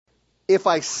if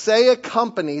I say a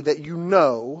company that you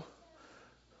know,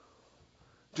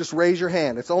 just raise your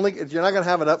hand. You're not going to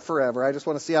have it up forever. I just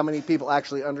want to see how many people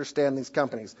actually understand these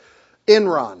companies.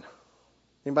 Enron.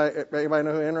 Anybody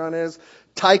know who Enron is?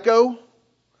 Tyco.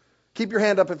 Keep your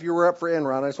hand up if you were up for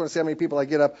Enron. I just want to see how many people I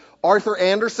get up. Arthur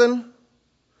Anderson.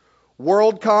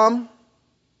 WorldCom.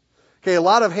 Okay, a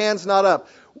lot of hands not up.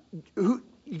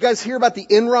 You guys hear about the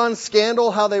Enron scandal,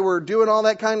 how they were doing all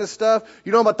that kind of stuff?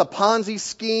 You know about the Ponzi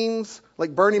schemes,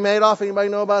 like Bernie Madoff? Anybody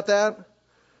know about that?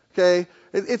 Okay,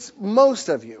 it's most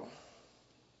of you.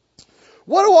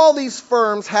 What do all these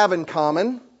firms have in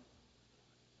common?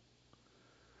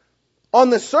 On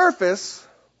the surface,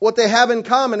 what they have in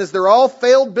common is they're all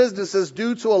failed businesses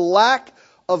due to a lack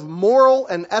of moral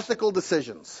and ethical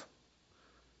decisions.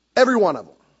 Every one of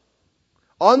them.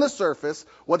 On the surface,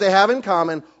 what they have in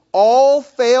common, all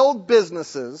failed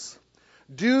businesses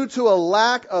due to a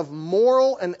lack of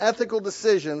moral and ethical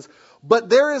decisions. But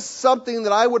there is something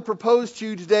that I would propose to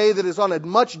you today that is on a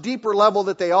much deeper level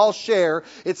that they all share.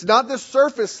 It's not the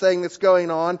surface thing that's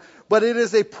going on, but it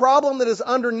is a problem that is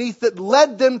underneath that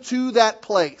led them to that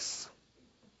place.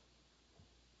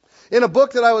 In a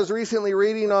book that I was recently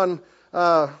reading on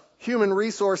human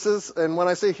resources, and when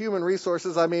I say human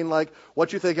resources, I mean like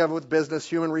what you think of with business,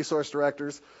 human resource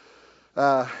directors.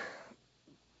 I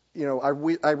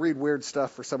read weird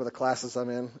stuff for some of the classes I'm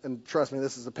in, and trust me,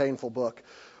 this is a painful book.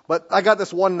 But I got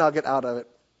this one nugget out of it.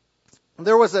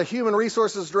 There was a human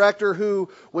resources director who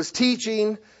was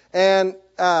teaching, and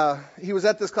he was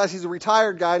at this class. He's a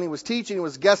retired guy, and he was teaching. He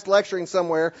was guest lecturing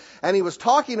somewhere, and he was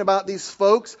talking about these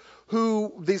folks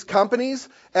these companies,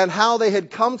 and how they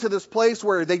had come to this place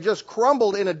where they just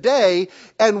crumbled in a day.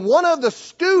 And one of the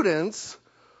students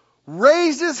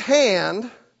raised his hand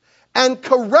and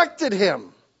corrected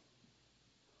him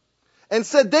and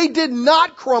said they did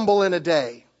not crumble in a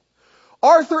day.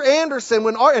 Arthur Anderson,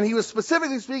 and he was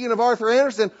specifically speaking of Arthur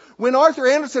Anderson, when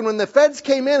the feds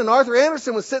came in and Arthur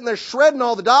Anderson was sitting there shredding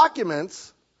all the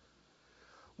documents,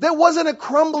 that wasn't a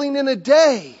crumbling in a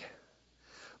day.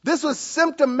 This was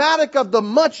symptomatic of the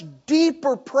much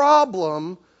deeper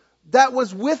problem that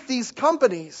was with these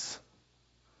companies.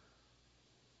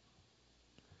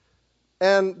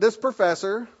 And this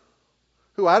professor,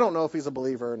 who I don't know if he's a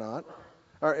believer or not,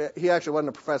 or he actually wasn't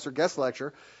a professor, guest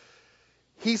lecturer,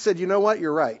 he said, you know what,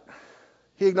 you're right.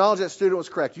 He acknowledged that student was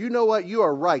correct. You know what, you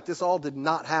are right. This all did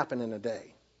not happen in a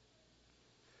day.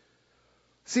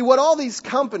 See, what all these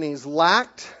companies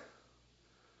lacked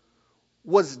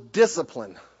was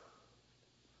discipline.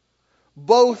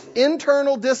 Both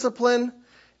internal discipline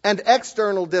and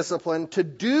external discipline to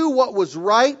do what was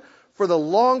right for the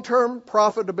long-term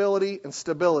profitability and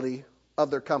stability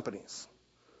of their companies.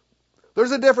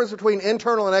 There's a difference between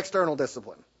internal and external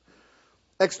discipline.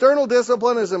 External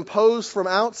discipline is imposed from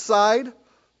outside.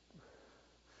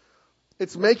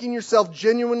 It's making yourself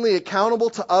genuinely accountable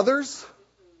to others.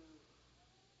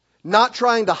 Not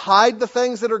trying to hide the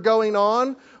things that are going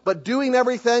on, but doing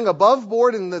everything above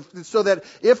board so that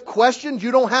if questioned,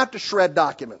 you don't have to shred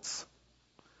documents.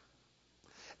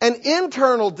 And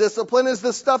internal discipline is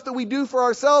the stuff that we do for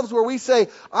ourselves where we say,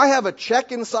 I have a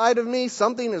check inside of me.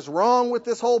 Something is wrong with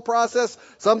this whole process.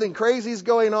 Something crazy is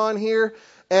going on here.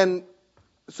 And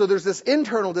so there's this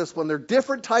internal discipline. There are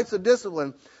different types of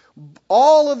discipline.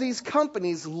 All of these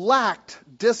companies lacked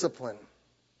discipline.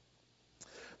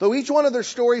 Though each one of their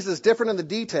stories is different in the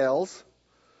details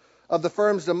of the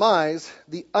firm's demise,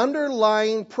 the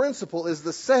underlying principle is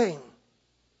the same.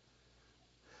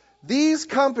 These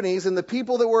companies and the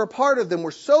people that were a part of them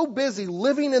were so busy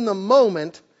living in the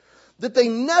moment that they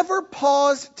never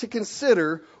paused to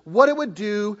consider what it would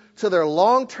do to their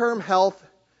long-term health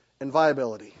and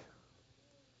viability.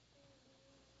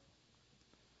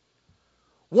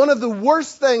 One of the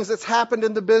worst things that's happened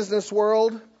in the business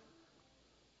world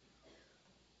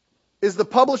is the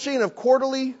publishing of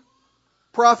quarterly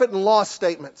profit and loss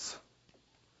statements.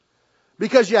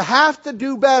 Because you have to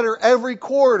do better every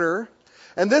quarter,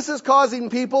 and this is causing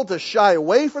people to shy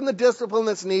away from the discipline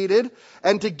that's needed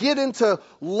and to get into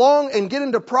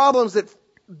problems that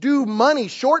do money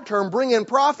short term, bring in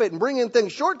profit and bring in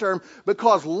things short term, but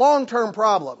cause long term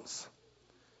problems.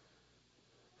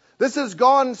 This has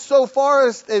gone so far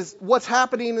as what's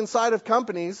happening inside of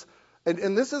companies.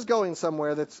 And this is going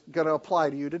somewhere that's going to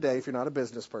apply to you today if you're not a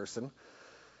business person.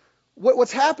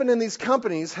 What's happened in these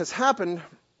companies has happened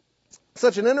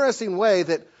such an interesting way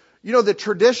that, the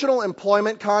traditional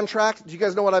employment contract, do you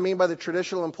guys know what I mean by the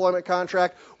traditional employment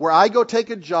contract? Where I go take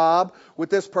a job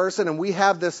with this person and we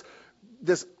have this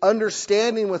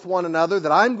understanding with one another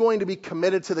that I'm going to be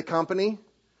committed to the company.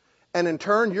 And in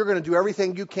turn, you're going to do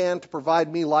everything you can to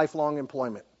provide me lifelong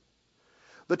employment.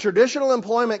 The traditional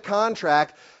employment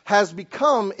contract has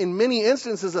become, in many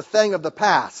instances, a thing of the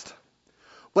past.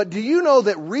 But do you know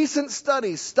that recent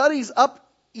studies up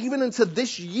even into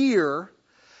this year,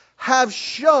 have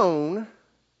shown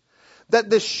that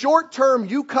this short term,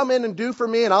 you come in and do for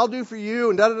me and I'll do for you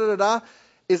and da-da-da-da-da,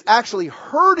 is actually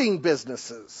hurting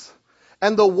businesses.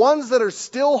 And the ones that are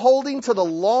still holding to the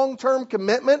long-term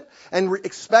commitment and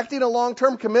expecting a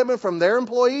long-term commitment from their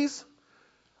employees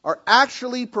are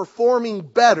actually performing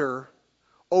better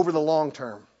over the long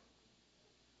term.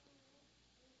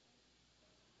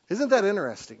 Isn't that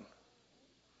interesting?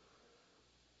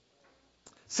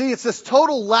 See, it's this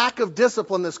total lack of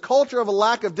discipline, this culture of a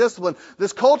lack of discipline,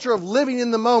 this culture of living in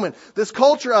the moment, this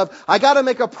culture of, I got to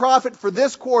make a profit for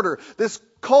this quarter, this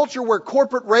culture where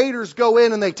corporate raiders go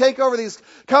in and they take over these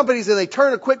companies and they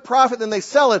turn a quick profit, then they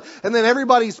sell it, and then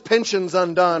everybody's pension's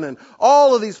undone and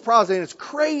all of these problems. And it's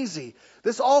crazy.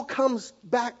 This all comes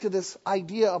back to this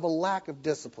idea of a lack of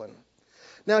discipline.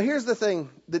 Now, here's the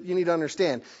thing that you need to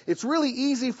understand. It's really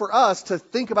easy for us to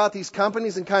think about these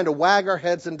companies and kind of wag our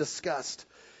heads in disgust.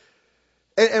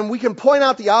 And we can point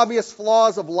out the obvious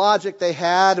flaws of logic they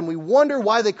had, and we wonder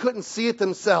why they couldn't see it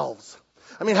themselves.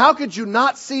 I mean, how could you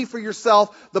not see for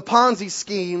yourself the Ponzi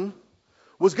scheme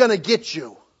was going to get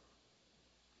you?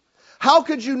 How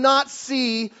could you not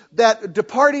see that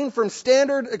departing from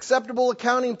standard acceptable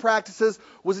accounting practices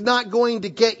was not going to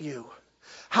get you?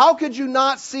 How could you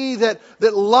not see that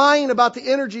lying about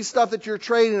the energy stuff that you're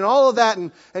trading and all of that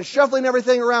and shuffling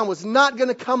everything around was not going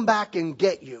to come back and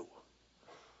get you?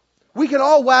 We can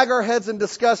all wag our heads and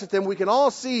discuss at them. We can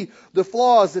all see the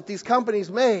flaws that these companies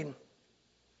made.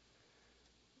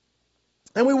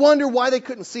 And we wonder why they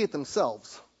couldn't see it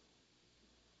themselves.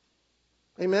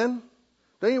 Amen?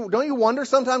 Don't you wonder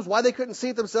sometimes why they couldn't see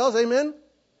it themselves? Amen?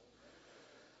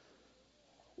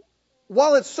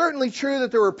 While it's certainly true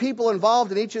that there were people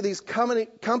involved in each of these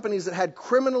companies that had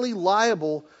criminally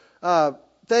liable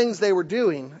things they were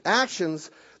doing,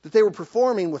 actions that they were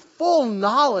performing with full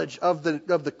knowledge of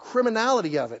the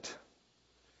criminality of it.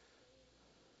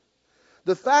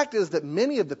 The fact is that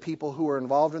many of the people who were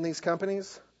involved in these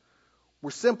companies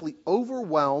were simply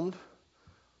overwhelmed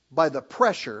by the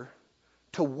pressure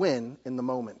to win in the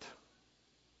moment.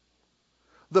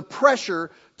 The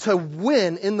pressure to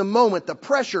win in the moment, the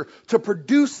pressure to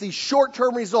produce these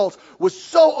short-term results was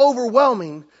so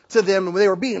overwhelming to them. They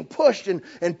were being pushed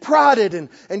and prodded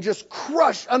and just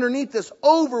crushed underneath this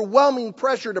overwhelming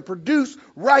pressure to produce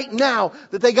right now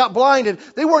that they got blinded.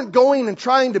 They weren't going and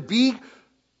trying to be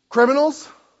criminals,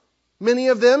 many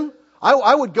of them.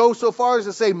 I would go so far as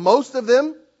to say most of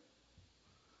them.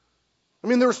 I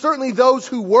mean, there were certainly those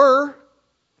who were.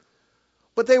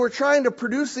 But they were trying to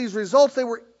produce these results. They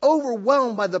were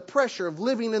overwhelmed by the pressure of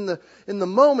living in the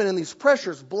moment, and these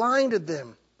pressures blinded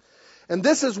them. And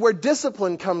this is where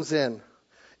discipline comes in.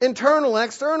 Internal and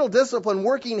external discipline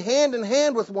working hand in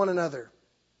hand with one another.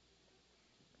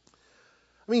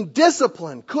 I mean,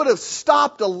 discipline could have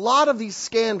stopped a lot of these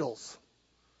scandals.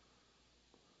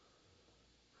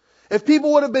 If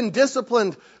people would have been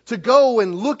disciplined to go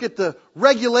and look at the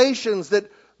regulations that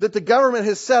the government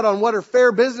has set on what are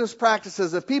fair business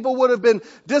practices, if people would have been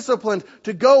disciplined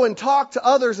to go and talk to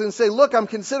others and say, look, I'm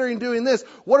considering doing this.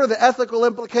 What are the ethical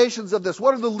implications of this?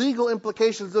 What are the legal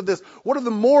implications of this? What are the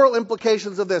moral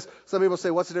implications of this? Some people say,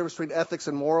 what's the difference between ethics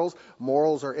and morals?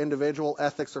 Morals are individual.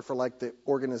 Ethics are for like the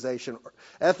organization.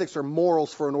 Ethics are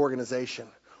morals for an organization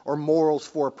or morals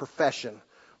for a profession.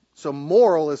 So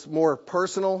moral is more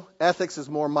personal. Ethics is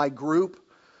more my group.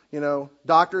 You know,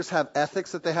 doctors have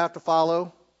ethics that they have to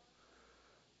follow.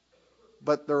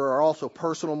 But there are also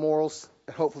personal morals.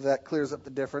 Hopefully that clears up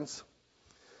the difference.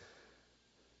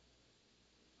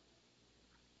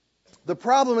 The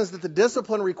problem is that the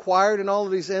discipline required in all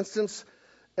of these instances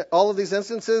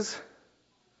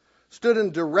stood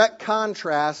in direct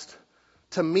contrast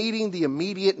to meeting the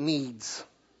immediate needs.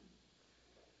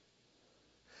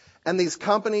 And these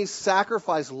companies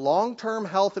sacrifice long-term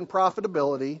health and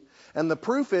profitability, and the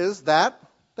proof is that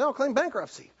they all claim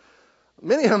bankruptcy.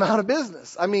 Many of them out of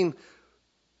business. I mean,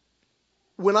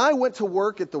 when I went to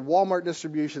work at the Walmart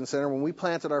distribution center, when we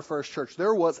planted our first church,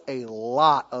 there was a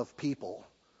lot of people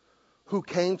who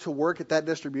came to work at that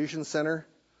distribution center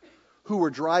who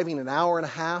were driving an hour and a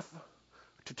half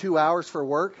to 2 hours for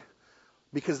work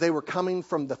because they were coming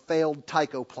from the failed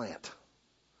Tyco plant.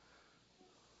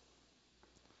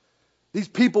 These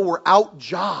people were out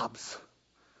jobs.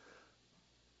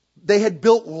 They had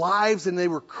built lives and they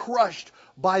were crushed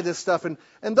by this stuff. And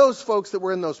those folks that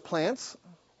were in those plants,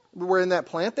 were in that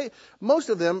plant, most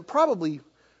of them probably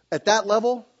at that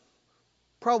level,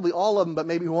 probably all of them, but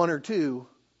maybe one or two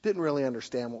didn't really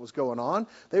understand what was going on.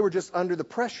 They were just under the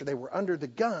pressure. They were under the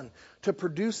gun to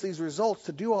produce these results,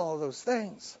 to do all of those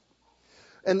things.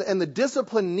 And the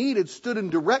discipline needed stood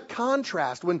in direct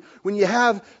contrast when you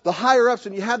have the higher-ups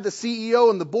and you have the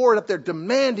CEO and the board up there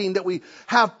demanding that we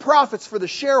have profits for the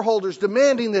shareholders,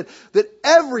 demanding that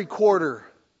every quarter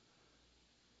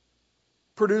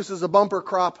produces a bumper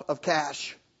crop of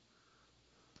cash.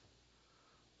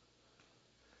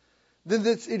 Then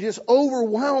it just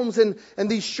overwhelms and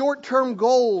these short-term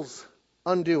goals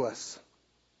undo us.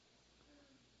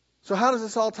 So how does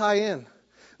this all tie in?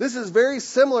 This is very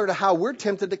similar to how we're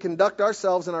tempted to conduct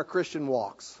ourselves in our Christian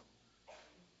walks.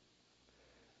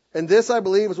 And this, I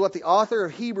believe, is what the author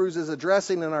of Hebrews is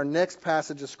addressing in our next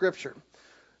passage of Scripture.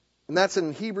 And that's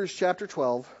in Hebrews chapter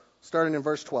 12, starting in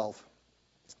verse 12.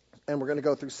 And we're going to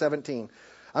go through 17.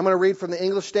 I'm going to read from the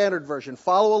English Standard Version.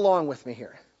 Follow along with me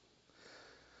here.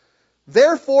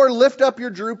 Therefore, lift up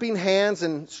your drooping hands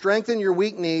and strengthen your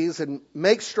weak knees and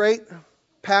make straight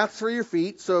paths for your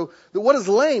feet, so that what is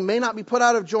lame may not be put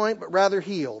out of joint, but rather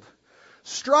healed.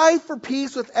 Strive for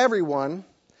peace with everyone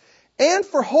and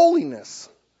for holiness,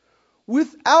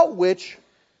 without which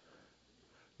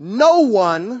no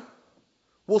one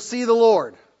will see the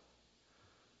Lord.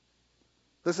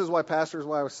 This is why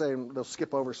I was saying they'll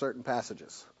skip over certain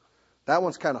passages. That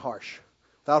one's kind of harsh.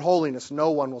 Without holiness, no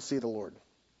one will see the Lord.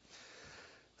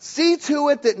 See to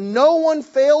it that no one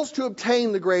fails to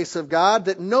obtain the grace of God,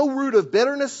 that no root of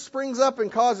bitterness springs up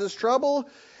and causes trouble,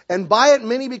 and by it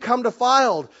many become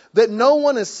defiled, that no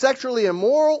one is sexually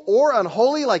immoral or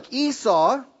unholy like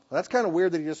Esau. That's kind of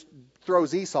weird that he just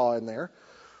throws Esau in there.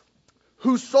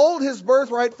 Who sold his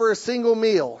birthright for a single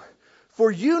meal. For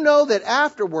you know that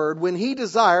afterward, when he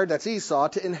desired, that's Esau,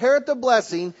 to inherit the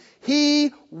blessing,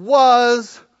 he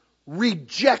was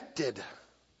rejected.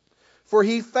 For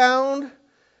he found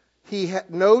he had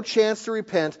no chance to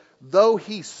repent, though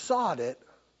he sought it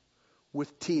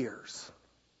with tears.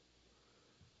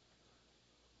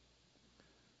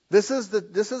 This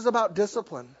is about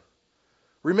discipline.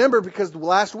 Remember, because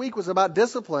last week was about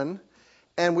discipline,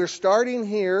 and we're starting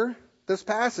here, this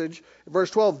passage,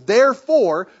 verse 12,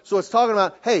 therefore, so it's talking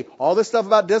about, hey, all this stuff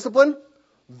about discipline,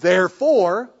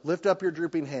 therefore, lift up your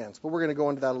drooping hands. But we're going to go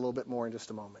into that a little bit more in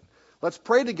just a moment. Let's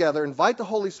pray together, invite the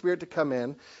Holy Spirit to come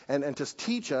in and to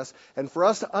teach us, and for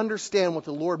us to understand what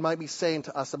the Lord might be saying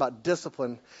to us about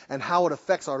discipline and how it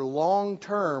affects our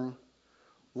long-term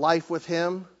life with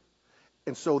Him,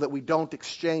 and so that we don't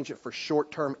exchange it for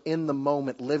short-term,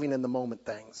 in-the-moment, living-in-the-moment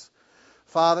things.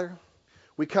 Father,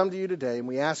 we come to you today and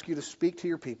we ask you to speak to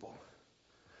your people.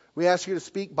 We ask you to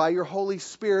speak by your Holy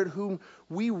Spirit, whom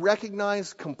we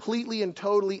recognize completely and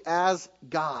totally as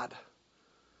God.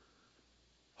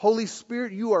 Holy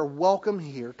Spirit, you are welcome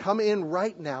here. Come in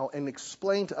right now and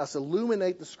explain to us,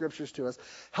 illuminate the Scriptures to us.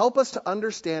 Help us to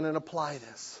understand and apply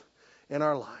this in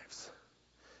our lives.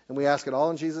 And we ask it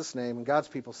all in Jesus' name. And God's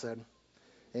people said,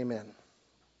 amen.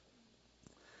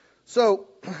 So,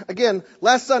 again,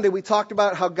 last Sunday we talked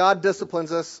about how God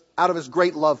disciplines us out of His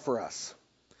great love for us.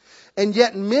 And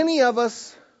yet many of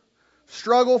us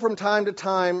struggle from time to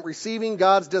time receiving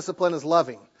God's discipline as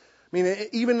loving. I mean,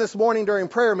 even this morning during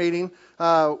prayer meeting,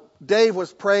 Dave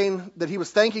was praying that he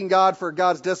was thanking God for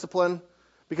God's discipline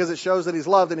because it shows that He's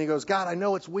loved. And he goes, God, I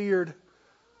know it's weird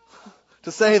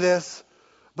to say this,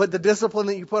 but the discipline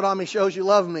that you put on me shows you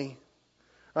love me.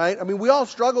 Right? I mean, we all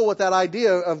struggle with that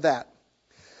idea of that.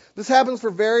 This happens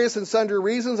for various and sundry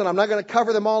reasons, and I'm not going to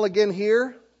cover them all again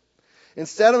here.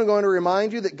 Instead, I'm going to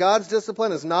remind you that God's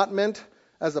discipline is not meant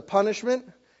as a punishment.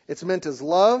 It's meant as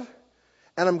love.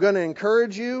 And I'm going to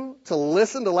encourage you to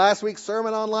listen to last week's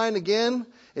sermon online again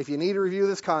if you need to review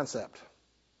this concept.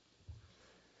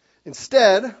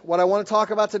 Instead, what I want to talk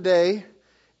about today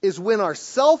is when our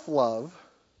self-love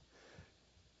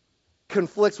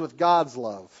conflicts with God's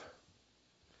love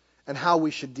and how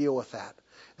we should deal with that.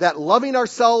 That loving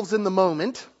ourselves in the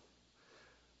moment,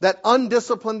 that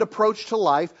undisciplined approach to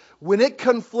life, when it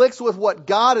conflicts with what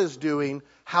God is doing,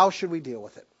 how should we deal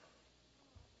with it?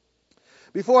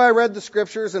 Before I read the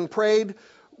Scriptures and prayed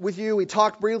with you, we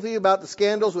talked briefly about the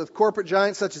scandals with corporate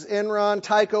giants such as Enron,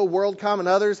 Tyco, WorldCom, and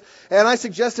others. And I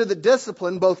suggested that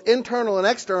discipline, both internal and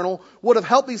external, would have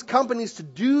helped these companies to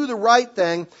do the right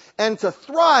thing and to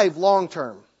thrive long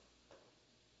term.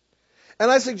 And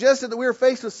I suggested that we are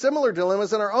faced with similar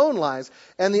dilemmas in our own lives.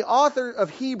 And the author of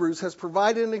Hebrews has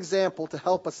provided an example to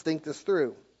help us think this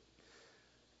through.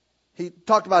 He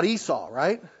talked about Esau,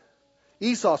 right?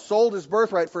 Esau sold his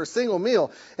birthright for a single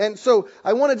meal. And so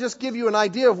I want to just give you an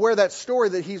idea of where that story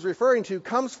that he's referring to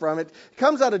comes from. It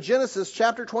comes out of Genesis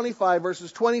chapter 25,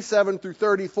 verses 27 through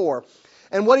 34.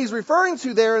 And what he's referring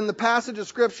to there in the passage of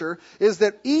Scripture is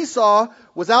that Esau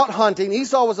was out hunting.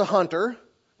 Esau was a hunter.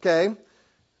 Okay.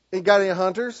 You got any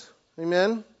hunters?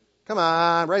 Amen? Come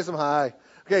on, raise them high.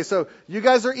 Okay, so you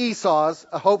guys are Esau's,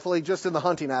 hopefully just in the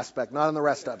hunting aspect, not in the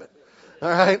rest of it. All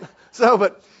right?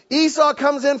 But Esau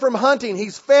comes in from hunting.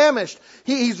 He's famished.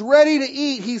 He's ready to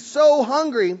eat. He's so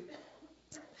hungry.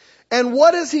 And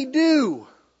what does he do?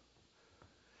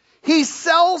 He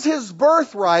sells his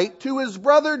birthright to his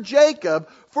brother Jacob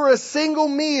for a single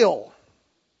meal.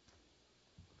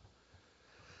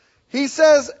 He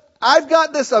says, I've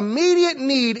got this immediate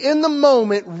need in the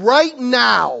moment right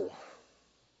now.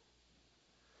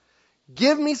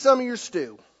 Give me some of your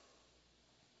stew.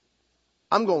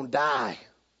 I'm going to die.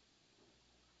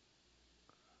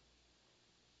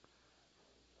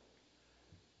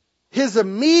 His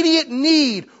immediate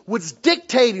need was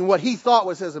dictating what he thought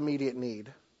was his immediate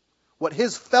need. What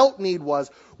his felt need was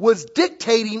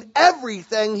dictating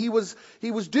everything he was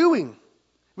doing.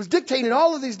 It was dictating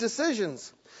all of these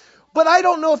decisions. But I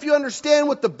don't know if you understand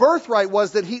what the birthright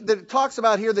was that it talks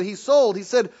about here that he sold. He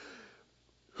said,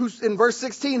 in verse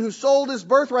 16, who sold his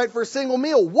birthright for a single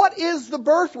meal. What is the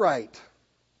birthright?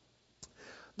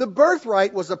 The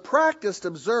birthright was a practice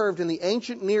observed in the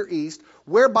ancient Near East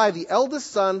whereby the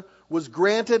eldest son was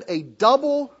granted a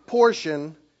double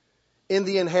portion in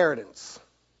the inheritance.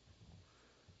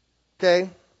 Okay?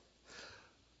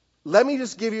 Let me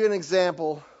just give you an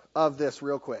example of this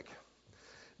real quick.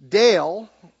 Dale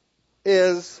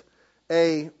is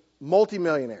a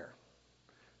multimillionaire.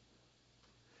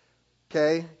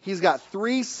 Okay? He's got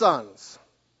 3 sons.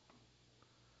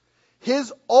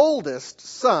 His oldest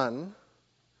son,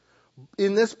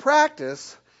 in this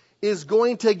practice, is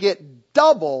going to get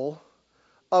double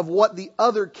of what the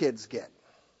other kids get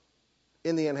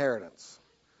in the inheritance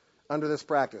under this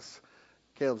practice.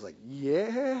 Caleb's like,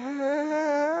 yeah.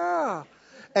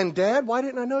 And Dad, why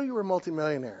didn't I know you were a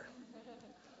multimillionaire?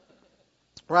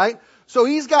 Right? So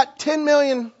he's got $10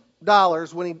 million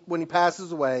when he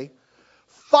passes away.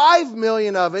 $5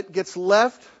 million of it gets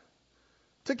left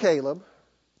to Caleb.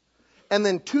 And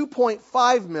then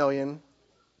 $2.5 million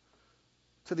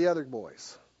to the other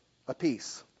boys. A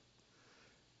piece.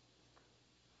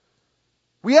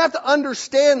 We have to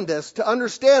understand this to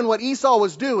understand what Esau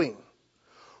was doing.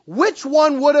 Which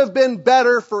one would have been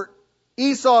better for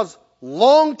Esau's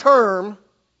long-term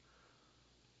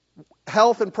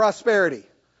health and prosperity?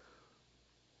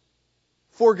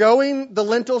 Foregoing the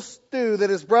lentil stew that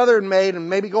his brother had made and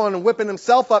maybe going and whipping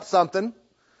himself up something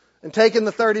and taking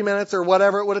the 30 minutes or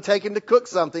whatever it would have taken to cook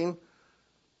something,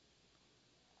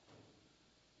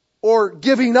 or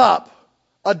giving up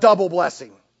a double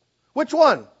blessing. Which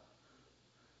one?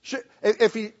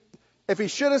 If he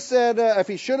should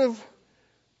have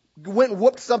went and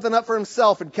whooped something up for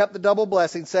himself and kept the double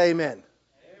blessing, say amen.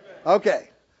 Amen. Okay.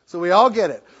 So we all get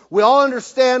it. We all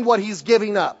understand what he's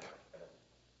giving up.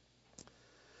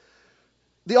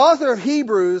 The author of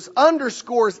Hebrews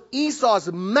underscores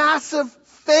Esau's massive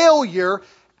failure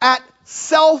at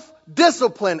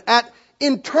self-discipline, at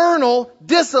internal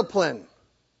discipline.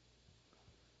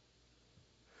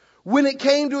 When it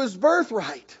came to his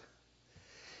birthright,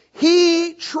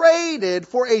 he traded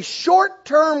for a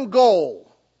short-term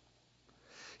goal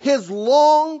his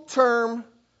long-term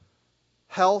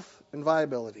health and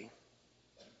viability.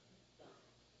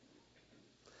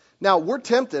 Now, we're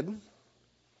tempted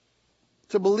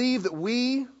to believe that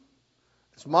we,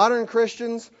 as modern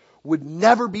Christians, would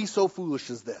never be so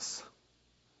foolish as this.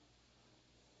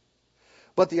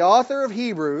 But the author of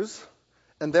Hebrews,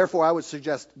 and therefore I would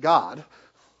suggest God,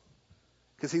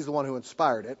 because he's the one who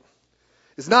inspired it,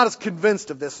 is not as convinced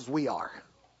of this as we are.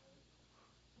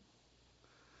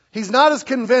 He's not as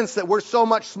convinced that we're so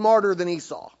much smarter than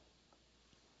Esau.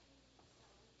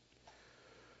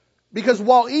 Because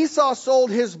while Esau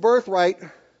sold his birthright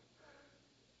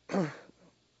to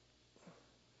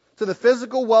the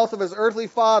physical wealth of his earthly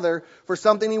father for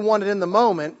something he wanted in the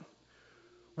moment,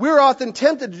 we're often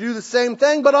tempted to do the same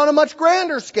thing, but on a much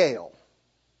grander scale.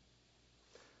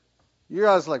 You're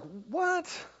always like, what?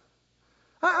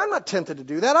 I'm not tempted to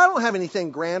do that. I don't have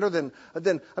anything grander than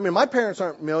my parents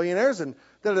aren't millionaires, and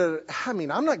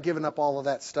I'm not giving up all of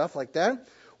that stuff like that.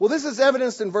 Well, this is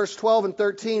evidenced in verse 12 and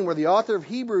 13, where the author of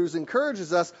Hebrews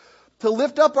encourages us to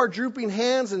lift up our drooping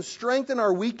hands and strengthen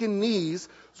our weakened knees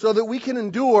so that we can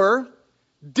endure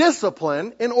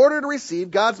discipline in order to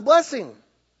receive God's blessing.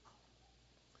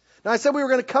 Now, I said we were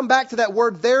going to come back to that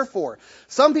word therefore.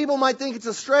 Some people might think it's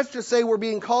a stretch to say we're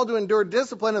being called to endure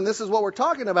discipline, and this is what we're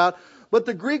talking about. But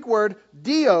the Greek word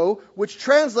dio, which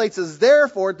translates as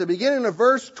therefore at the beginning of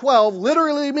verse 12,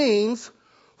 literally means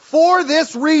for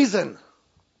this reason.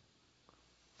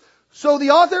 So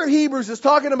the author of Hebrews is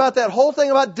talking about that whole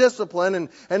thing about discipline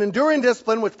and enduring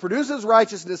discipline, which produces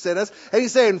righteousness in us. And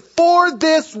he's saying, for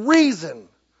this reason,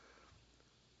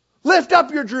 lift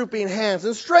up your drooping hands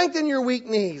and strengthen your weak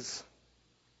knees.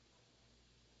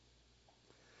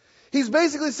 He's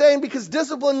basically saying because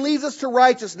discipline leads us to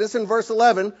righteousness in verse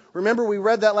 11. Remember, we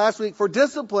read that last week. For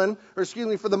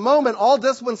the moment, all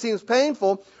discipline seems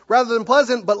painful rather than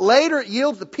pleasant, but later it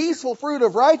yields the peaceful fruit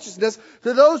of righteousness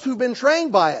to those who've been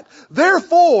trained by it.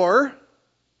 Therefore,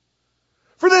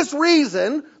 for this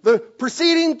reason, the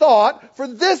preceding thought, for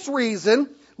this reason,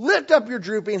 lift up your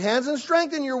drooping hands and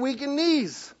strengthen your weakened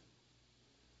knees.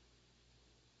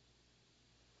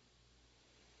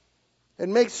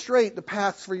 And make straight the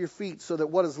paths for your feet so that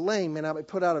what is lame may not be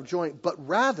put out of joint, but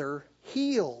rather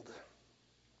healed.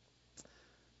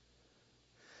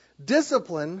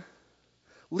 Discipline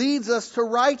leads us to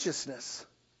righteousness.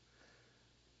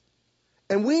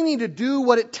 And we need to do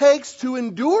what it takes to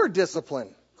endure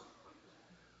discipline.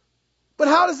 But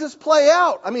how does this play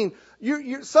out? I mean,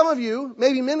 some of you,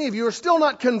 maybe many of you, are still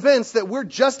not convinced that we're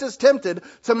just as tempted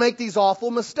to make these awful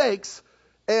mistakes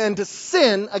and to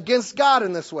sin against God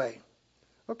in this way.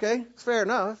 Okay, it's fair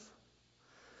enough.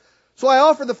 So I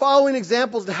offer the following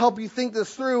examples to help you think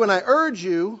this through, and I urge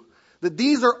you that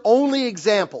these are only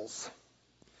examples.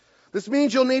 This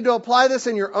means you'll need to apply this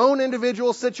in your own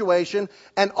individual situation,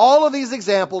 and all of these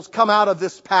examples come out of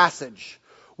this passage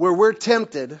where we're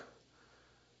tempted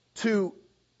to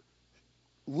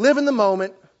live in the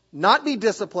moment, not be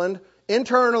disciplined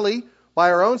internally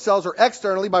by our own selves or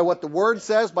externally by what the Word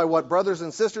says, by what brothers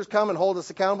and sisters come and hold us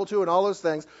accountable to and all those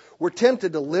things. We're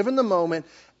tempted to live in the moment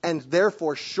and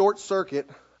therefore short-circuit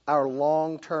our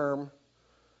long-term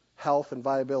health and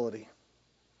viability.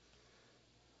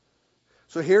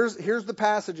 So here's the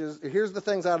passages, here's the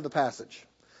things out of the passage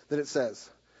that it says.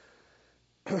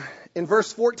 In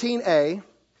verse 14a, it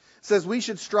says we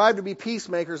should strive to be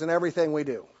peacemakers in everything we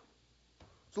do.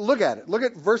 So look at it. Look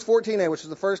at verse 14a, which is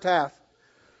the first half.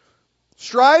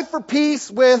 Strive for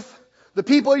peace with the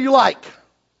people you like.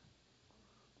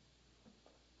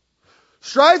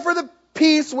 Strive for the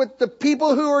peace with the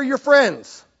people who are your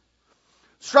friends.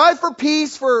 Strive for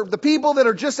peace for the people that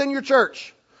are just in your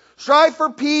church. Strive for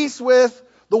peace with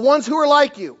the ones who are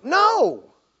like you. No!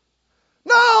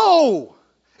 No!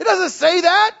 It doesn't say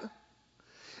that.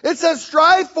 It says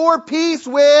strive for peace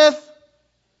with...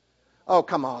 Oh,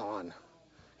 come on.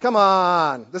 Come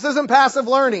on. This isn't passive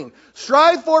learning.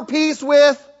 Strive for peace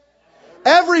with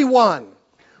everyone.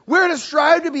 We're to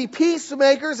strive to be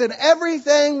peacemakers in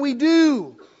everything we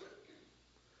do.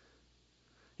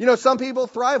 You know, some people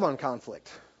thrive on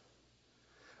conflict.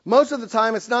 Most of the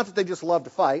time, it's not that they just love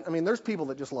to fight. I mean, there's people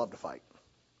that just love to fight.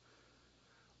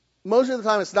 Most of the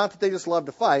time, it's not that they just love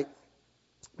to fight,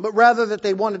 but rather that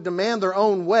they want to demand their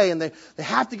own way, and they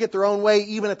have to get their own way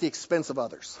even at the expense of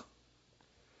others.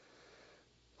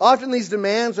 Often these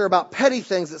demands are about petty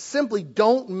things that simply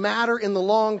don't matter in the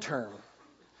long term,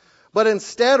 but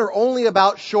instead are only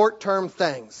about short-term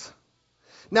things.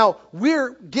 Now, we're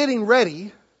getting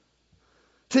ready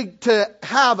to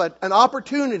have an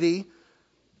opportunity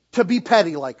to be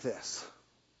petty like this.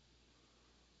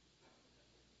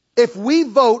 If we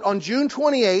vote on June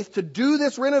 28th to do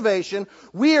this renovation,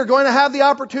 we are going to have the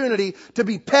opportunity to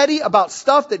be petty about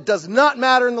stuff that does not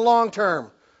matter in the long term.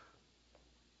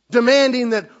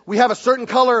 Demanding that we have a certain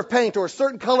color of paint or a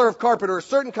certain color of carpet or a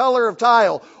certain color of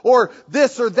tile or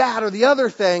this or that or the other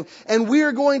thing. And we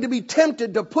are going to be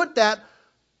tempted to put that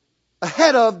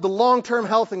ahead of the long-term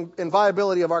health and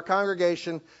viability of our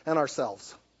congregation and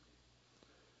ourselves.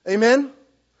 Amen?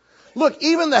 Look,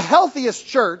 even the healthiest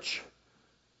church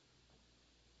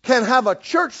can have a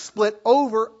church split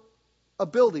over a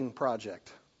building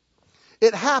project.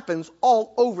 It happens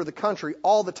all over the country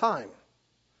all the time.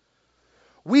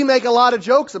 We make a lot of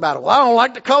jokes about it. Well, I don't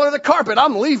like the color of the carpet.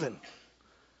 I'm leaving.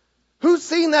 Who's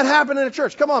seen that happen in a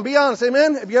church? Come on, be honest.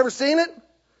 Amen? Have you ever seen it?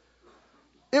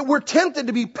 We're tempted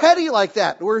to be petty like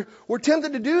that. We're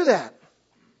tempted to do that.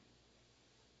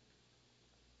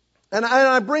 And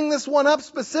I bring this one up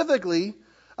specifically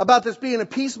about this being a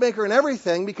peacemaker and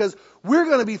everything because we're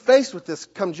going to be faced with this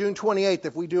come June 28th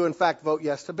if we do in fact vote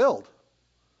yes to build.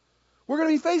 We're going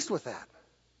to be faced with that.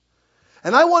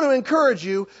 And I want to encourage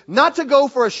you not to go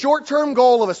for a short-term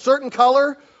goal of a certain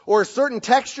color or a certain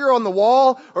texture on the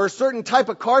wall or a certain type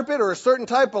of carpet or a certain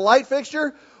type of light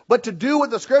fixture, but to do what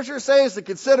the Scripture says, to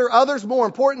consider others more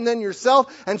important than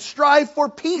yourself and strive for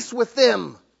peace with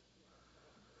them.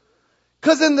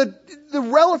 Because in the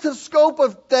relative scope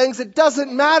of things, it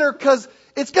doesn't matter because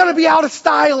it's going to be out of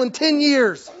style in 10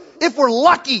 years. If we're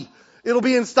lucky, it'll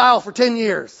be in style for 10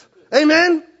 years.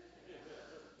 Amen?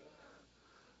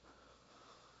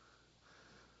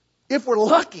 If we're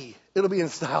lucky, it'll be in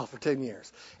style for 10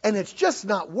 years. And it's just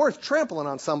not worth trampling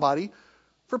on somebody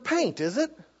for paint, is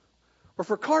it? Or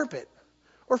for carpet?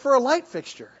 Or for a light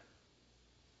fixture?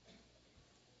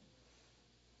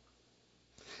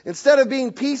 Instead of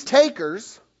being peace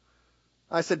takers,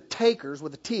 I said takers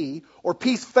with a T, or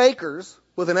peace fakers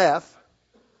with an F,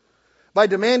 by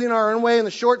demanding our own way in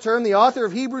the short term, the author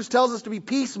of Hebrews tells us to be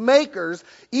peacemakers,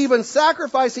 even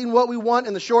sacrificing what we want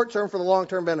in the short term for the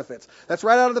long-term benefits. That's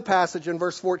right out of the passage in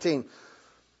verse 14.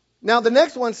 Now, the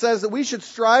next one says that we should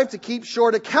strive to keep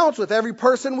short accounts with every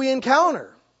person we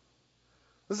encounter.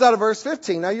 This is out of verse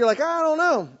 15. Now, you're like, I don't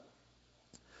know.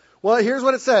 Well, here's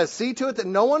what it says. See to it that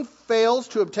no one fails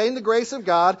to obtain the grace of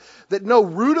God, that no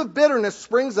root of bitterness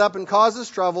springs up and causes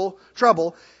trouble,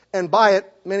 and by it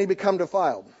many become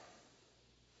defiled.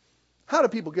 How do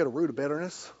people get a root of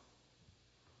bitterness?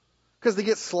 Because they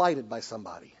get slighted by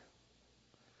somebody.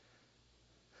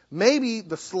 Maybe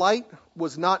the slight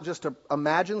was not just an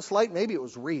imagined slight. Maybe it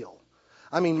was real.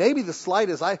 I mean, maybe the slight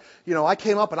is I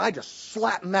came up and I just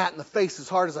slapped Matt in the face as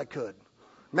hard as I could.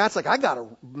 Matt's like, I got a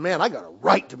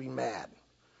right to be mad.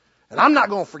 And I'm not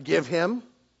going to forgive him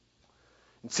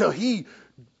until he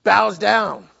bows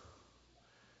down,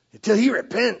 until he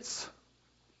repents.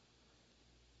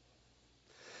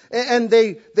 And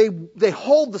they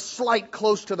hold the slight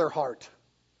close to their heart.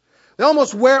 They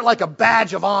almost wear it like a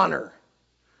badge of honor,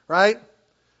 right?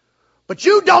 But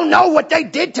you don't know what they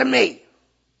did to me.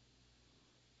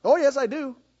 Oh, yes, I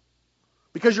do.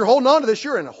 Because you're holding on to this,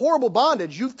 you're in a horrible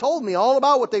bondage. You've told me all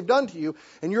about what they've done to you,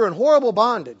 and you're in horrible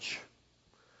bondage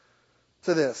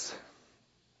to this.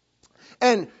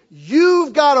 And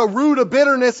you've got a root of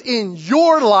bitterness in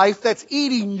your life that's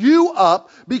eating you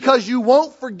up because you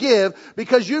won't forgive,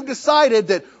 because you've decided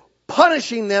that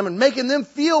punishing them and making them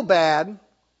feel bad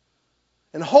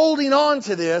and holding on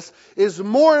to this is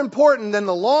more important than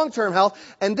the long-term health.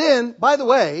 And then, by the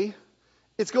way,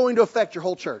 it's going to affect your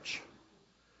whole church.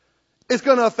 It's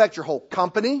going to affect your whole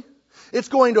company. It's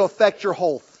going to affect your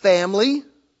whole family.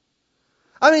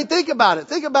 I mean, think about it.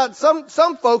 Think about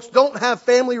some folks don't have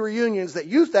family reunions that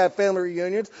used to have family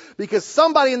reunions because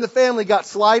somebody in the family got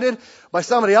slighted by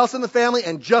somebody else in the family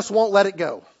and just won't let it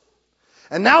go.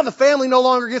 And now the family no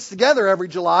longer gets together every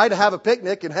July to have a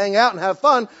picnic and hang out and have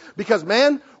fun because,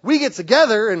 man, we get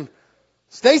together and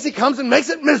Stacy comes and makes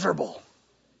it miserable.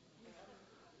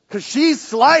 Because she's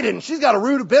slighted and she's got a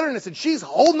root of bitterness and she's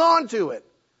holding on to it.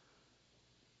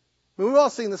 I mean, we've all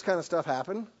seen this kind of stuff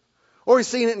happen. Or we've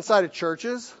seen it inside of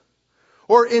churches.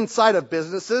 Or inside of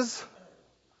businesses.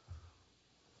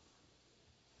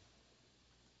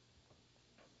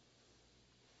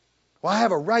 Well, I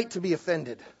have a right to be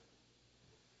offended.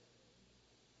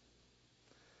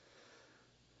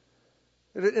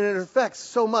 And it affects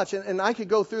so much. And I could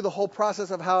go through the whole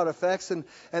process of how it affects.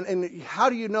 And how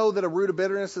do you know that a root of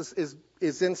bitterness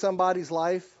is in somebody's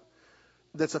life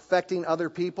that's affecting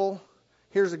other people?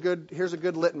 Here's a good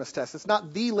litmus test. It's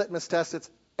not the litmus test. It's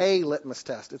a litmus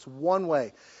test. It's one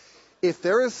way. If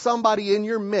there is somebody in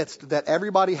your midst that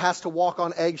everybody has to walk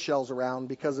on eggshells around,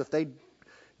 because if they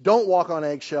don't walk on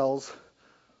eggshells,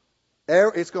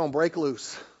 it's going to break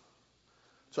loose.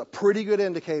 It's a pretty good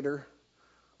indicator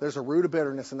there's a root of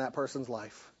bitterness in that person's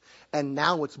life. And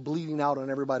now it's bleeding out on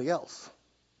everybody else.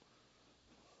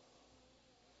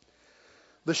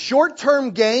 The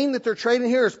short-term gain that they're trading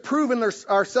here is proving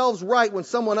ourselves right when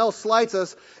someone else slights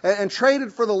us and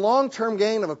traded for the long-term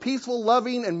gain of a peaceful,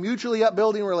 loving, and mutually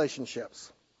upbuilding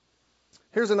relationships.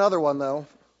 Here's another one, though.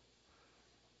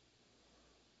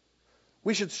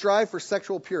 We should strive for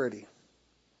sexual purity.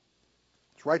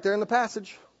 It's right there in the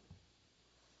passage.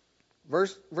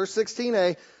 Verse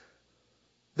 16a,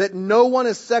 that no one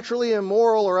is sexually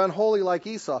immoral or unholy like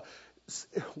Esau.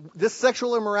 This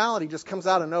sexual immorality just comes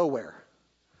out of nowhere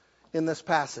in this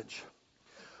passage.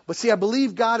 But see, I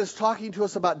believe God is talking to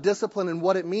us about discipline and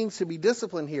what it means to be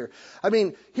disciplined here. I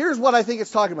mean, here's what I think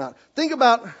it's talking about. Think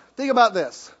about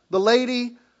this. The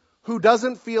lady who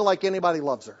doesn't feel like anybody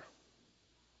loves her.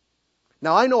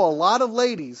 Now, I know a lot of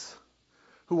ladies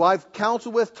who I've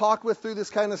counseled with, talked with through this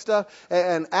kind of stuff,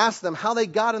 and asked them how they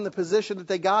got in the position that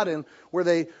they got in,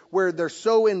 where they're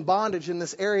so in bondage in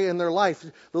this area in their life.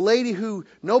 The lady who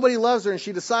nobody loves her, and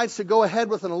she decides to go ahead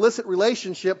with an illicit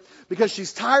relationship because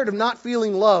she's tired of not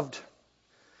feeling loved.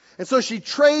 And so she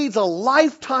trades a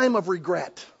lifetime of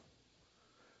regret.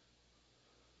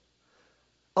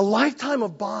 A lifetime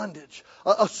of bondage.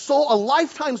 A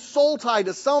lifetime soul tie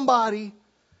to somebody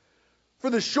for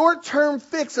the short-term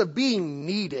fix of being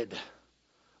needed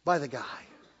by the guy.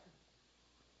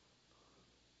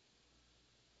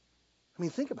 I mean,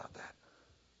 think about that.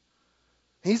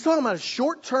 He's talking about a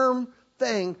short-term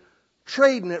thing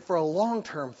trading it for a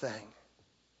long-term thing.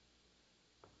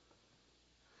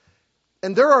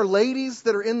 And there are ladies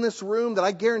that are in this room that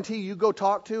I guarantee you go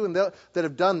talk to and that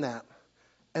have done that.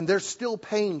 And they're still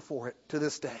paying for it to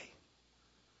this day.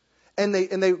 And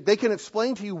they can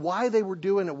explain to you why they were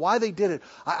doing it, why they did it.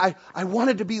 I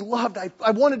wanted to be loved.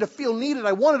 I wanted to feel needed.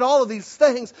 I wanted all of these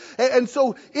things. And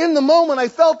so in the moment I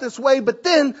felt this way, but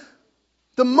then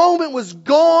the moment was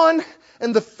gone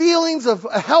and the feelings of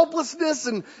helplessness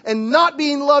and not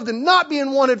being loved and not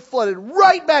being wanted flooded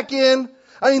right back in.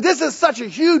 I mean, this is such a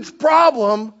huge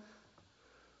problem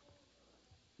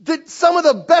that some of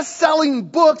the best-selling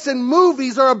books and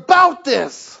movies are about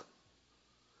this.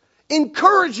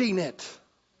 Encouraging it.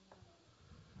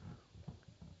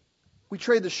 We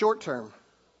trade the short term.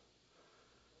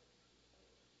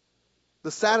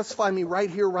 The satisfy me right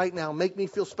here, right now. Make me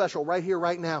feel special right here,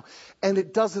 right now. And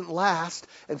it doesn't last.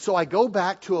 And so I go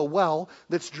back to a well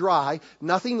that's dry.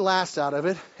 Nothing lasts out of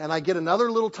it. And I get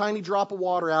another little tiny drop of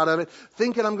water out of it,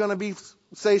 thinking I'm going to be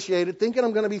satiated, thinking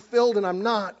I'm going to be filled, and I'm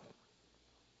not.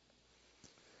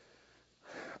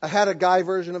 I had a guy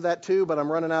version of that too, but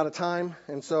I'm running out of time.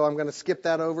 And so I'm going to skip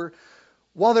that over.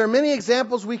 While there are many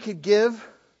examples we could give,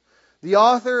 the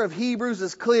author of Hebrews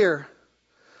is clear.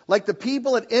 Like the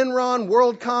people at Enron,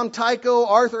 WorldCom, Tyco,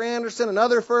 Arthur Andersen, and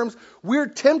other firms, we're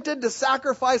tempted to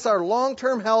sacrifice our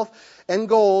long-term health and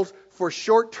goals for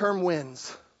short-term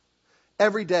wins.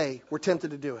 Every day, we're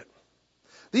tempted to do it.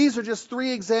 These are just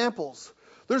 3 examples.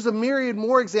 There's a myriad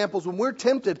more examples when we're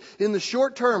tempted in the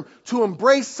short term to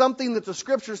embrace something that the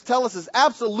Scriptures tell us is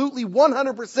absolutely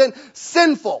 100%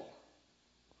 sinful.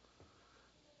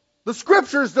 The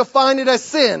Scriptures define it as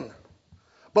sin.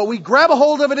 But we grab a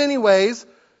hold of it anyways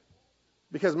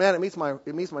because, man, it meets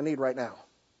my need right now.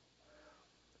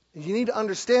 You need to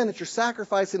understand that you're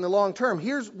sacrificing the long term.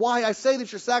 Here's why I say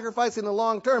that you're sacrificing the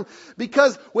long term.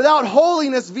 Because without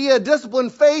holiness via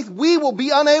disciplined faith, we will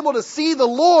be unable to see the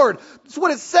Lord. That's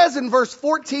what it says in verse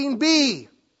 14b.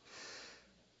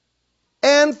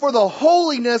 And for the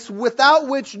holiness without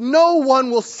which no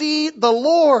one will see the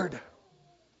Lord.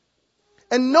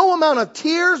 And no amount of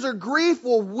tears or grief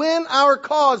will win our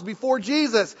cause before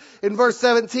Jesus. In verse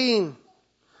 17.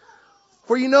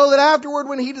 For you know that afterward,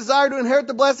 when he desired to inherit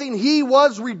the blessing, he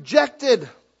was rejected.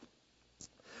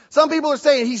 Some people are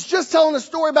saying he's just telling a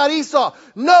story about Esau.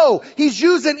 No, he's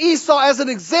using Esau as an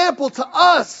example to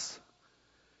us.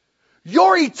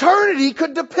 Your eternity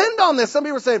could depend on this. Some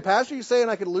people are saying, Pastor, you saying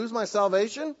I could lose my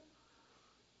salvation?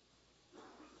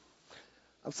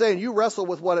 I'm saying you wrestle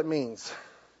with what it means.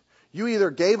 You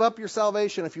either gave up your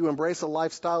salvation if you embrace a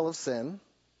lifestyle of sin,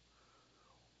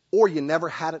 or you never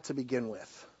had it to begin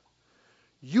with.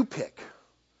 You pick.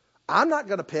 I'm not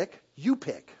going to pick. You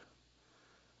pick.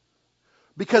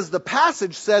 Because the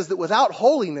passage says that without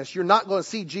holiness, you're not going to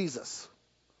see Jesus.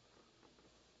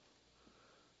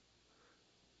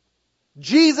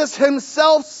 Jesus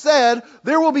himself said,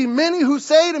 there will be many who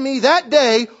say to me that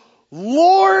day,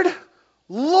 Lord,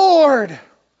 Lord,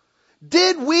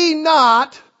 did we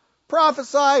not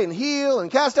prophesy and heal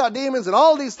and cast out demons and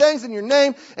all these things in your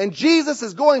name? And Jesus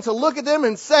is going to look at them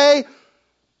and say,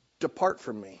 depart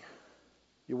from me,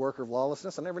 you worker of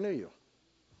lawlessness. I never knew you.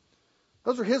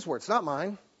 Those are his words, not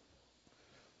mine.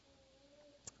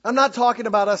 I'm not talking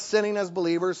about us sinning as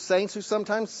believers, saints who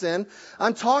sometimes sin.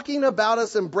 I'm talking about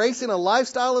us embracing a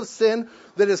lifestyle of sin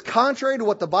that is contrary to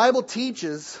what the Bible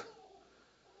teaches,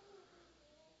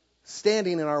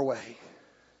 standing in our way.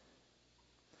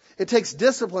 It takes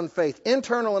disciplined faith,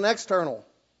 internal and external,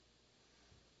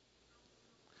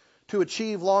 to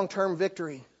achieve long-term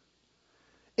victory.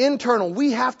 Internal,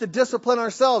 we have to discipline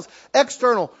ourselves.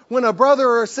 External, when a brother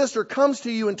or a sister comes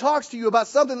to you and talks to you about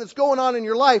something that's going on in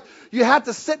your life, you have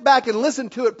to sit back and listen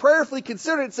to it, prayerfully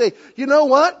consider it and say, you know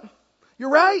what? You're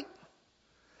right.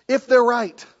 If they're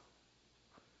right.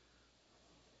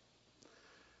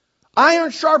 Iron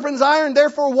sharpens iron,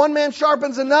 therefore one man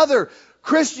sharpens another.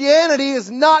 Christianity is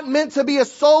not meant to be a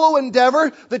solo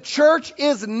endeavor. The church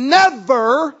is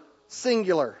never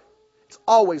singular. It's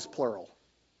always plural.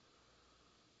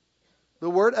 The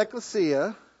word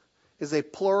ecclesia is a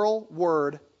plural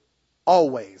word,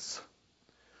 always.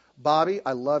 Bobby,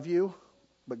 I love you,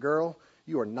 but girl,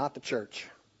 you are not the church.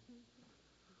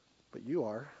 But you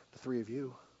are, the 3 of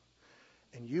you.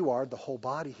 And you are the whole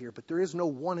body here. But there is no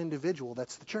one individual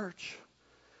that's the church.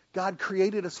 God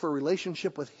created us for a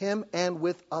relationship with Him and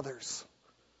with others.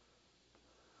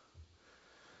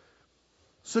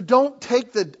 So don't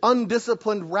take the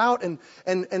undisciplined route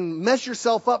and mess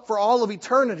yourself up for all of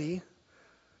eternity.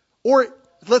 Or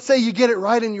let's say you get it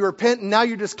right and you repent and now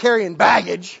you're just carrying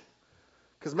baggage.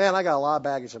 Because, man, I got a lot of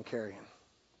baggage I'm carrying.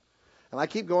 And I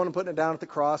keep going and putting it down at the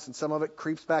cross, and some of it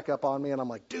creeps back up on me, and I'm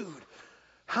like, dude,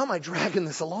 how am I dragging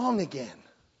this along again?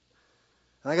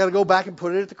 And I got to go back and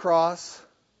put it at the cross.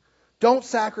 Don't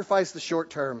sacrifice the short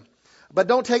term. But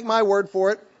don't take my word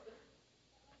for it.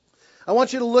 I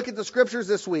want you to look at the scriptures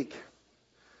this week.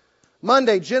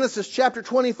 Monday, Genesis chapter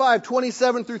 25,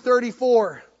 27 through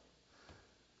 34.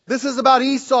 This is about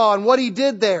Esau and what he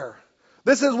did there.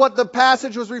 This is what the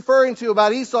passage was referring to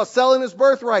about Esau selling his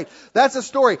birthright. That's a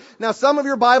story. Now, some of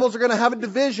your Bibles are going to have a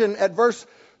division at verse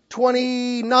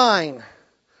 29.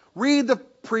 Read the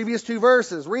previous two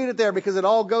verses. Read it there because it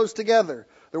all goes together.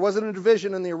 There wasn't a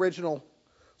division in the original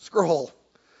scroll.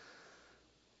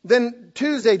 Then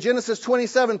Tuesday, Genesis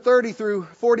 27, 30 through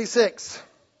 46.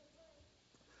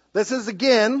 This is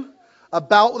again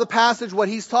about the passage, what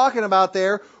he's talking about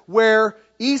there, where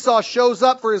Esau shows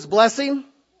up for his blessing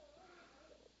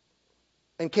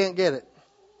and can't get it.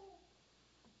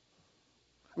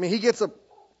 I mean,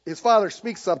 his father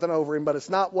speaks something over him, but it's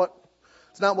not what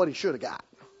he should have got.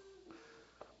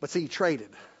 But see, he traded.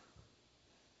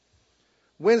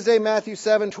 Wednesday, Matthew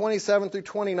 7, 27 through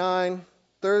 29.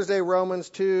 Thursday, Romans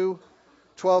 2,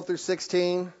 12 through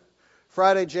 16.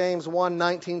 Friday, James 1,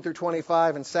 19 through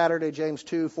 25. And Saturday, James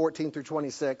 2, 14 through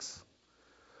 26.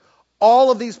 All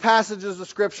of these passages of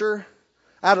Scripture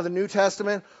out of the New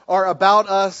Testament are about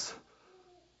us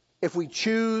if we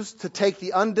choose to take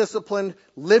the undisciplined,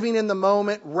 living in the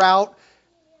moment route,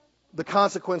 the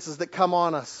consequences that come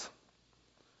on us.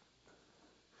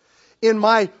 In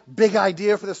my big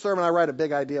idea for this sermon, I write a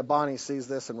big idea. Bonnie sees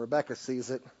this and Rebecca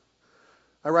sees it.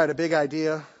 I write a big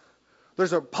idea.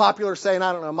 There's a popular saying,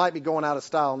 I don't know, it might be going out of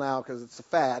style now because it's a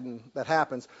fad and that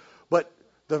happens. But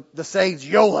the saying's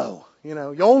YOLO. You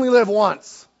only live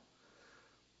once.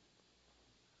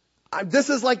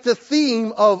 This is like the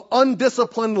theme of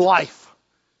undisciplined life.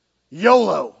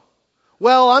 YOLO.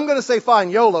 Well, I'm going to say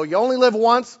fine, YOLO. You only live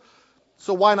once,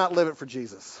 so why not live it for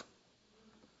Jesus?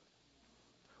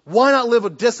 Why not live a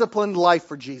disciplined life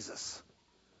for Jesus?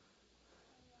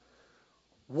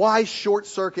 Why short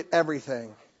circuit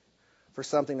everything for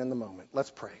something in the moment?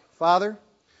 Let's pray. Father,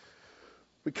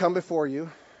 we come before you.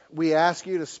 We ask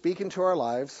you to speak into our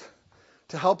lives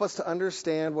to help us to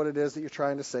understand what it is that you're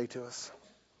trying to say to us.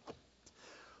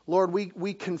 Lord,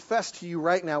 we confess to you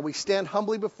right now, we stand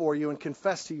humbly before you and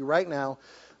confess to you right now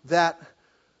that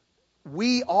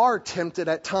we are tempted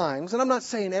at times, and I'm not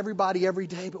saying everybody every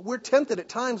day, but we're tempted at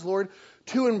times, Lord,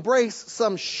 to embrace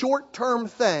some short-term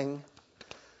thing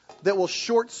that will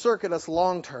short-circuit us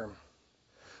long-term.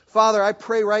 Father, I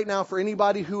pray right now for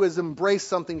anybody who has embraced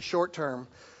something short-term,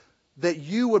 that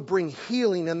you would bring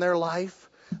healing in their life,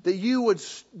 that you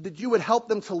would help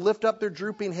them to lift up their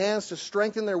drooping hands, to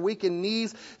strengthen their weakened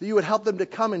knees, that you would help them to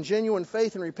come in genuine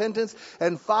faith and repentance,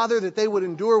 and Father, that they would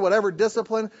endure whatever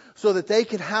discipline so that they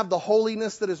could have the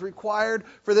holiness that is required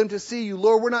for them to see you.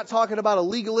 Lord, we're not talking about a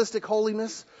legalistic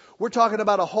holiness. We're talking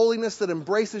about a holiness that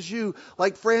embraces you,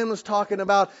 like Fran was talking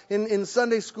about in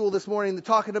Sunday school this morning,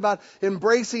 talking about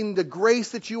embracing the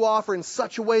grace that you offer in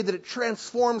such a way that it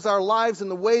transforms our lives in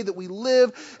the way that we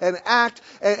live and act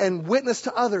and witness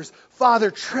to others. Father,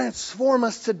 transform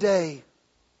us today.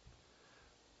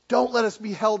 Don't let us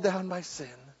be held down by sin.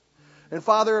 And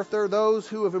Father, if there are those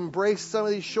who have embraced some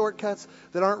of these shortcuts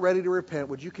that aren't ready to repent,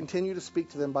 would you continue to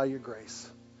speak to them by your grace?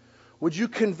 Would you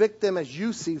convict them as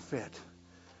you see fit?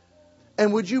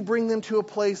 And would you bring them to a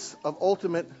place of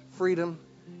ultimate freedom,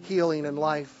 healing, and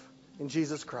life in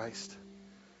Jesus Christ?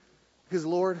 Because,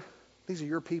 Lord, these are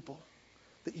your people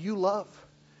that you love.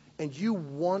 And you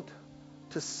want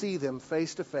to see them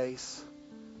face to face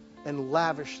and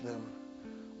lavish them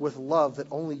with love that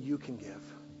only you can give.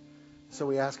 So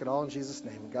we ask it all in Jesus'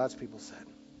 name. And God's people said.